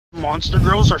Monster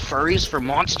girls are furries for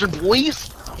monster boys?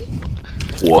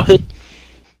 What? Is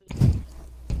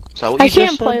that what I you can't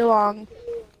just play said? long.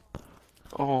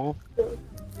 Oh.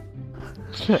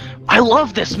 I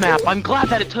love this map. I'm glad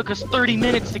that it took us 30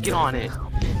 minutes to get on it.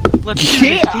 Let's do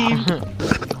this, team.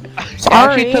 It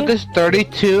actually took us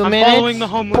 32 I'm minutes. following the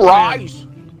homeless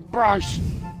man. Bryce!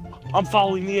 I'm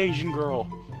following the Asian girl.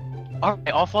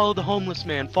 Alright, I'll follow the homeless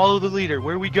man. Follow the leader.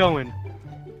 Where are we going?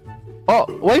 Oh,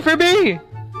 wait for me!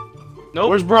 Nope.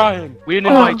 Where's Brian? We didn't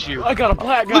invite you. I got a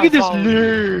black guy. Look at this following me.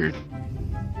 nerd.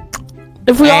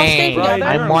 If we all Hey, stay together,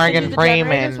 I'm we Morgan can do the Freeman.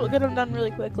 generators, we'll get them done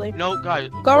really quickly. No, guys.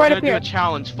 Go we're right gonna up do here. a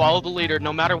challenge. Follow the leader.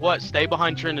 No matter what, stay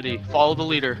behind Trinity. Follow the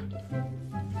leader.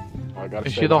 I gotta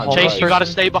Is stay she the behind homeless Chase, Bryce. you gotta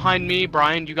person? stay behind me.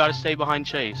 Brian, you gotta stay behind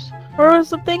Chase. Where was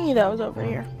the thingy that was over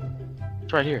here?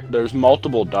 It's right here. There's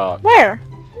multiple dots. Where?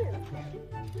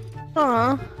 I Come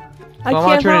on,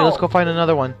 can't Trinity, help. let's go find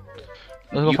another one.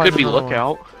 Let's go You find could be another one.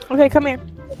 lookout. Okay, come here.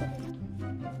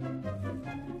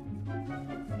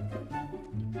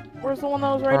 Where's the one that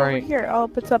was right over Alright. here? Oh,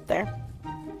 it's up there.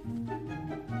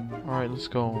 Alright, let's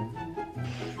go.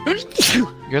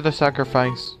 You're the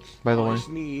sacrifice, by the way. I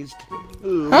sneezed.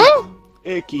 Ooh, Huh?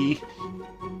 icky.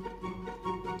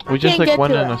 We just can't like get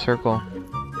went to in it. a circle.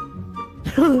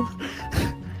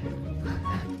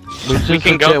 We just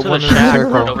can go legit to the went in a shack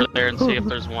circle. right over there and see if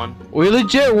there's one. We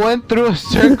legit went through a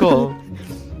circle.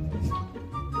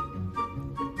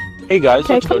 Hey guys,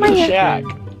 Okay, let's go come to the here. shack.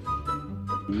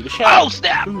 To the shack. Oh,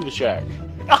 snap! To the shack.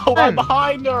 Oh, I'm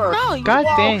behind her. No, you God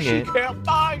Whoa, dang she it. can't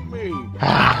find me.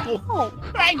 don't.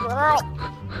 Hey girl.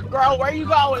 Girl, where you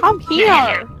going? I'm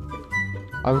here.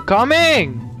 I'm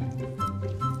coming!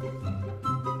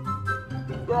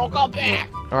 Girl, come back.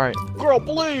 Alright. Girl,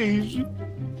 please.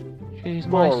 She's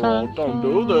my Girl, son. don't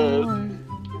do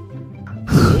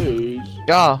Please.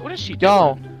 Yo, What is she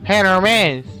yo, doing? Hannah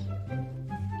Remains.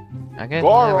 I guess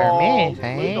Girl, Hannah Remains, please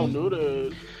hey? don't do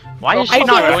this. Why is I she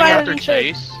not can't going find after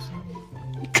anything. Chase?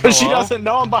 Because she Hello? doesn't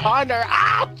know I'm behind her.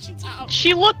 Ah, she's out.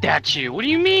 She looked at you. What do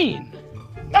you mean?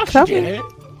 No, she Come didn't.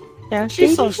 Yeah,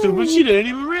 She's so stupid, she didn't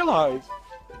even realize.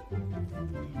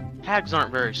 Hags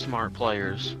aren't very smart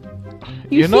players.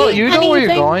 You know see where you're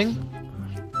anything? going?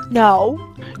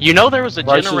 No. You know there was a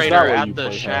Bryce, is that generator what at you the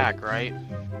play, shack, right?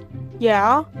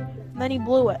 Yeah. And then he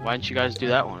blew it. Why didn't you guys do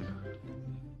that one?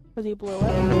 Because he blew it.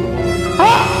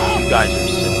 You guys are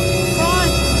sick.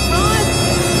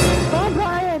 Run,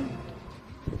 Brian!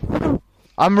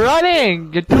 I'm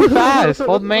running! You're too fast,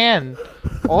 old man.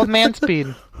 Old man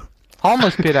speed.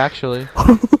 Homeless speed, actually.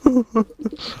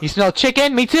 You smell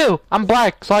chicken? Me too! I'm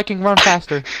black, so I can run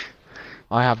faster.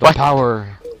 I have the What?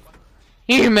 power.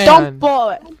 E-man! Don't blow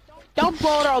it. Don't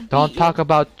blow it or I'll Don't beat talk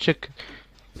about chicken.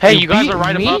 Hey, You you guys beat are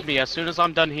right me? above me. As soon as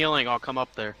I'm done healing, I'll come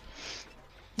up there.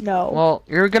 you. No. Well,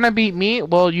 you're gonna beat me?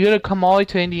 Well, you gotta come all the way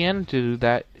to Indiana to do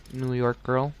that, New York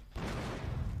girl.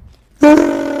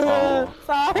 Oh.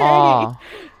 Sorry. Aw.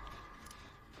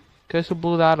 Guess who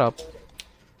blew that up?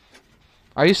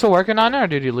 Are you still working on it, or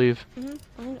did you leave?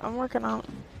 I'm working on it.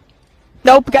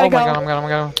 Nope, gotta Oh go. my god,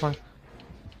 oh my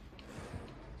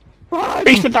god.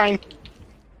 Basement time.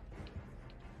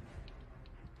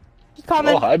 She's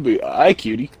coming. Oh, hi,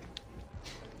 cutie.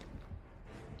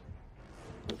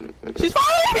 She's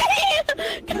following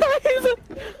me! Guys!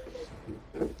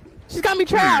 She's got me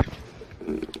trapped.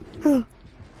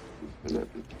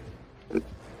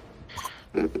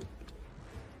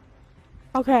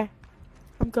 Okay.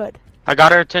 I'm good. I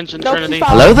got her attention, Nope, Trinity. she's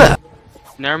following me. there.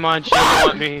 Never mind, she doesn't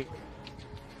want me.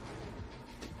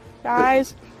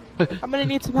 Guys, I'm gonna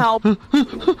need some help.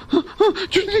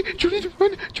 Trinity,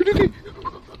 run, Trinity.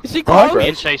 Is she Oh, close? great. Me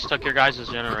and Chase took your guys'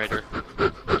 generator.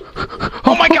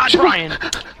 Oh my god, Brian!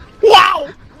 Wow!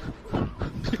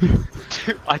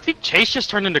 I think Chase just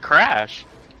turned into Crash.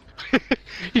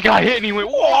 He got hit and he went,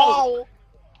 whoa!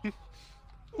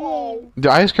 Oh.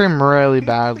 The ice cream really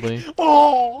badly.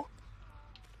 Oh.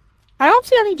 I don't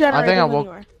see any generators I woke-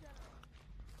 anywhere.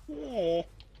 Oh.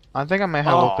 I think I may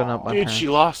have woken up my Dude, parents. she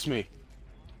lost me.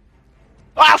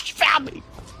 Oh, she found me.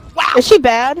 Wow. Is she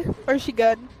bad? Or is she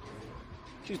good?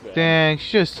 She's bad. Dang,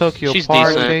 she just took you She's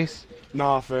apart, decent. Chase.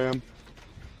 Nah, fam.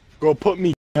 Girl, put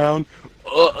me down.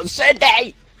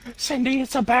 Cindy! Cindy,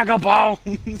 it's a bag of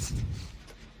bones.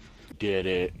 Did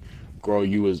it. Girl,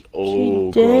 you was did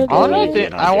girl, it. I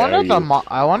wonder Oh, if the,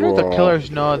 I wonder if the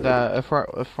killers know that if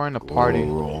we're in a party.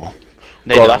 Girl,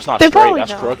 They girl don't. that's not They straight, probably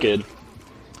that's know. crooked.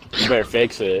 You better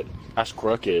fix it. That's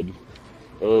crooked.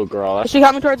 Oh, girl, Is that's... she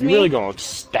coming towards You me? really gonna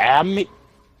stab me? Is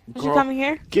she Girl, coming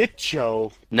here? get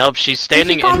yo. Nope, she's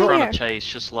standing in come front here? of Chase,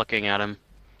 just looking at him.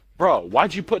 Bro,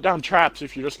 why'd you put down traps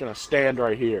if you're just gonna stand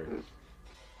right here?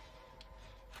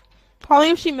 Only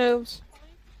if she moves.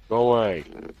 Go away.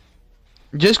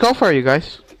 Just go for it, you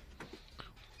guys.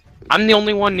 I'm the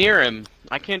only one near him.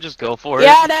 I can't just go for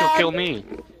Yeah, it. She'll Dad. kill me.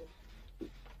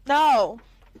 No.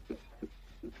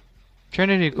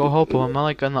 Trinity, go help him. I'm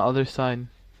like on the other side.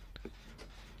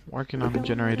 Working on the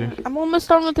generator. I'm almost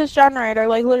done with this generator.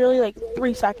 Like literally like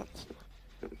 3 seconds.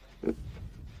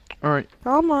 Alright.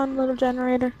 Come on, little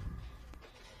generator.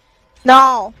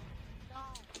 No.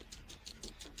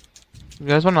 You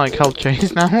guys wanna like help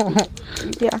Chase now?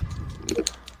 Yeah.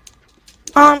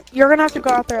 You're gonna have to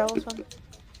go out there, Ellison.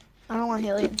 I don't want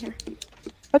Haley in here.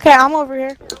 Okay, I'm over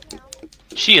here.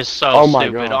 She is so Oh my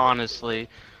stupid, God. honestly.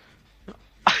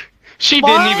 She What?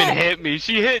 didn't even hit me.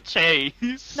 She hit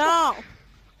Chase. No.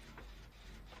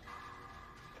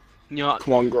 You know,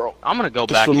 Come on, girl. I'm gonna go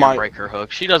This back was here and my- break her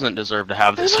hook. She doesn't deserve to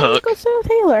have this I wanna hook. go sit with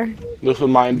Taylor. This is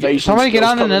my invasion. Somebody get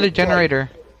skills on coming another into play. generator.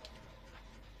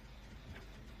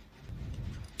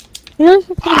 Haley's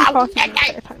just gonna be talking the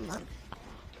entire time,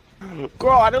 man.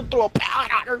 Girl, I didn't throw a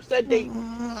pound on her, Cindy.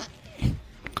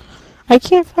 I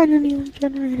can't find any other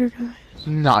generator, guys.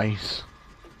 Nice.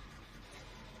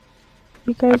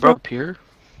 You guys I broke Pier.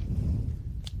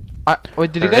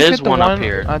 Wait, did you There guys is get the one up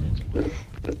here.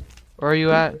 Where are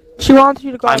you at? She wants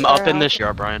you to go I'm out up there, in this Al.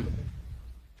 yard, Brian.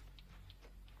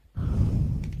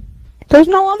 There's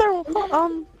no other,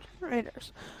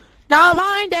 generators. Not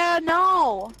mine, Dad,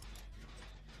 no!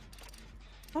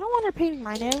 I don't want her painting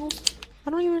my nails. I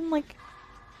don't even, like...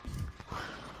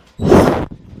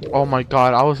 Oh my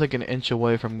god, I was like an inch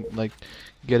away from like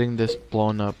getting this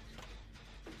blown up.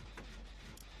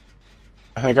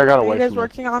 I think I got Are away you guys from it.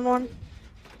 working on one?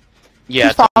 Yeah,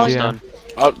 She's it's almost following- Yeah. done.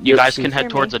 Oh, You guys see- can head Hear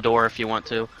towards me. a door if you want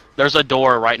to. There's a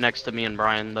door right next to me and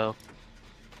Brian, though.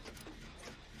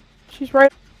 She's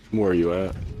right. Where are you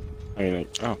at? I mean,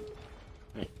 like, oh.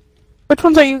 Which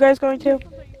ones are you guys going to?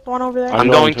 The one over there? I'm I'm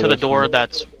going going to to the this door one.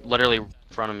 that's literally in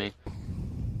front of me.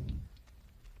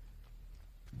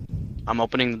 I'm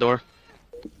opening the door.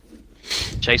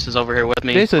 Chase is over here with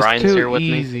me. This is Brian's too here with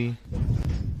me. easy.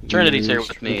 Trinity's here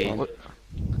with me.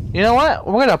 You know what?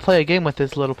 We're gonna play a game with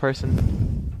this little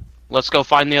person. Let's go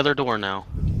find the other door now.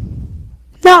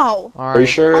 No! Alright. Are you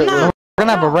sure? I'm not- We're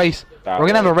gonna have a race. That We're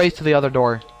gonna have a way. race to the other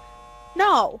door.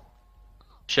 No!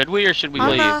 Should we or should we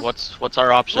I'm leave? not- What's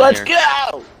our option Let's here?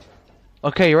 go!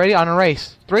 Okay, you ready? On a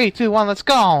race. 3, 2, 1, let's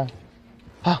go!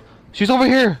 Huh, she's over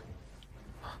here!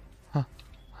 No!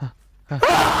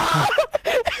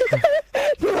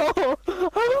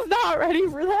 I was not ready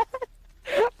for that.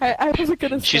 I wasn't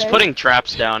gonna stay. She's putting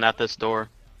traps down at this door.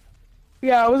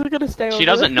 Yeah, I wasn't gonna stay over She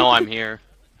doesn't there. know I'm here.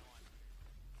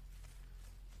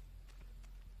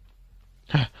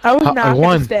 I was I not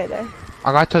won. gonna stay there.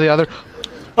 I got to the other.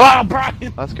 Oh,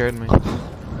 Brian! That scared me.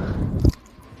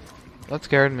 That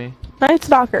scared me. Night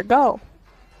Stalker, go.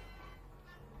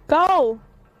 Go!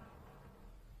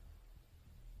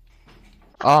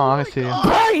 Oh, I see you.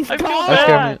 Bryce, I feel go! That scared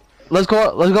bad. me. Let's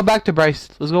go back to Bryce.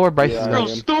 Let's go where Bryce Yeah, is I Girl, at.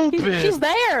 am. stupid. She's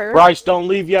there! Bryce, don't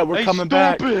leave yet. We're Hey, coming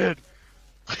back. stupid.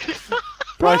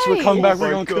 Bryce, we're coming back. Oh We're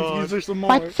my going to God. confuse her some more.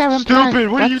 What's 7 Stupid,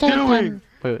 what are you doing?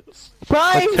 Wait,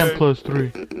 Bryce! what's 10 plus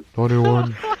 3?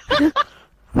 21.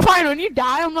 Fine, when you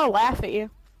die, I'm gonna laugh at you.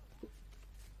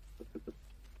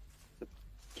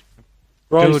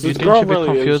 Bryce, Dude, this you think girl she'd be really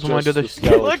is confused when I do just a this?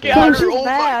 skeleton. Look at Oh, her. she's Oh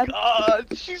mad. my god.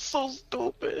 She's so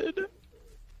stupid.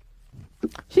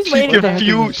 She's She's waiting there.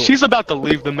 confused. She's about to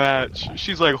leave the match.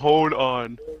 She's like, hold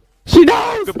on. She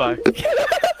knows! Goodbye.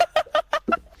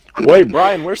 Wait,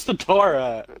 Brian, where's the door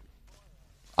at?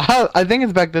 I think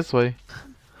it's back this way.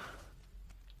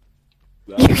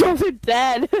 You guys are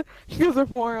dead. You guys are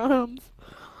morons.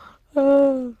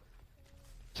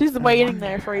 She's waiting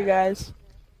there for you guys.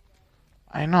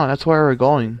 I know, that's where we're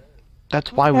going.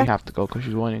 That's why we Okay. have to go, because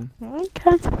she's waiting.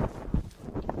 Okay.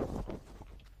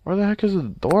 Where the heck is the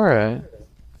door at?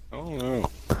 I don't know.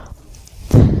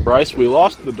 Bryce, we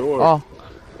lost the door. Oh,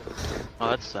 Oh,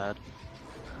 that's sad.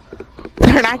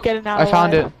 They're not getting out I alive.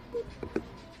 found it.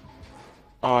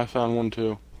 Oh, I found one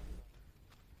too.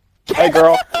 Hey,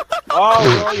 girl.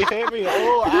 Oh, girl, you hit me.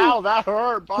 Oh, ow, that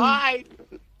hurt. Bye.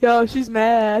 Yo, she's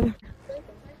mad.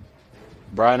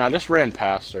 Brian, I just ran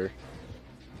past her.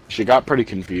 She got pretty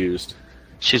confused.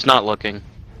 She's not looking.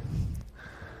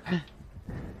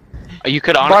 You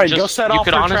could Brian, honestly go set you off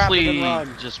could her trap and honestly then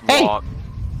run. just Hey! walk.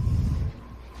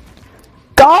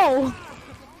 Go!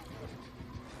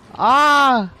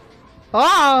 Ah!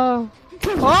 Oh!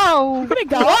 Oh! I'm gonna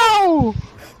go. Oh!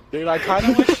 Dude, I kind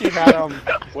of wish she had,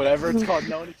 whatever it's called,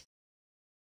 known